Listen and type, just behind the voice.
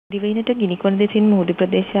දිවයිනට ගිනිකොන දෙසින් මුහුදු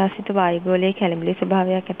ප්‍රදේශ ආශ්‍රිත වායුගෝලයේ කැළඹිලි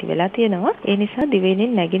ස්වභාවයක් ඇති වෙලා තියෙනවා. ඒ නිසා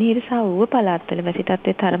දිවයිනෙන් නැගෙනහිර සහ ඌව පළාත්වල වැසි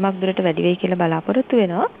තත්ත්වය තරමක් දුරට වැඩි වෙයි කියලා බලාපොරොත්තු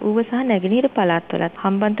වෙනවා. ඌව සහ නැගෙනහිර පළාත්වලත්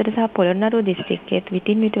හම්බන්තොට සහ පොළොන්නරුව දිස්ත්‍රික්කයේත්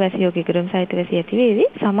විටින් විට වැසි යොගිගුරුම් සහිත වැසි ඇති වේවි.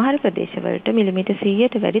 සමහර ප්‍රදේශවලට මිලිමීටර්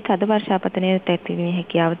 100ට වැඩි තද වර්ෂාපතනයක් ඇතිවීමේ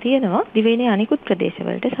හැකියාව තියෙනවා. දිවයිනේ අනිකුත්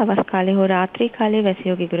ප්‍රදේශවලට සවස් කාලේ හෝ රාත්‍රී කාලේ වැසි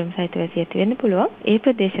යොගිගුරුම් සහිත වැසි ඇති වෙන්න පුළුවන්. ඒ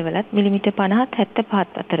ප්‍රදේශවලත් මිලිමීටර්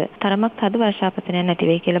 50-75 අතර තරමක් තද වර්ෂාපතනයක් නැති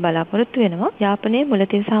වෙයි කියලා බලාපොරොත්තු වෙනවා. යාපනයේ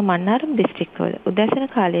මුලතිව් සහ මන්නාරම් දිස්ත්‍රික්කවල උදැසන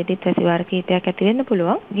කාලයේදීත් වැසි වාර කිහිපයක් ඇති වෙන්න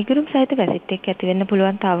පුළුවන්. ගිගුරුම් සහිත වැසිත් එක්ක ඇති වෙන්න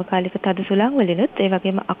පුළුවන් తాවකාලික තද සුළං වලිනුත් ඒ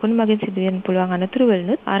වගේම අකුණු මගින් සිදුවෙන්න පුළුවන් අනතුරු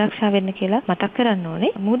වලිනුත් ආරක්ෂා වෙන්න කියලා මතක් කරන්න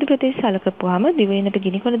ඕනේ. මුහුදු ප්‍රදේශ සලකපුවාම දිවයිනට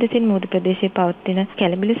ගිනිකොන දෙසින් මුහුදු ප්‍රදේශයේ පවතින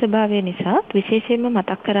කැළඹිලි ස්වභාවය නිසා විශේෂයෙන්ම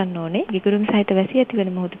මතක් කරන්න ඕනේ ගිගුරුම් සහිත වැසි ඇති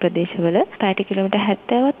වෙන මුහුදු ප්‍රදේශවල පැයට කිලෝමීටර්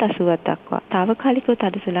 70වත් 80ක් දක්වා తాවකාලිකව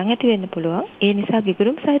තද සුළං ඇති වෙන්න පුළුවන්. ඒ නිසා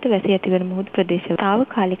ගිගුරුම් සහිත වැසි ඇති වෙන මුහුදු ප්‍රදේශවල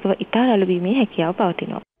తాවකාලිකව ඉතා රළු වීමේ හැකියාව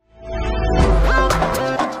පවතිනවා.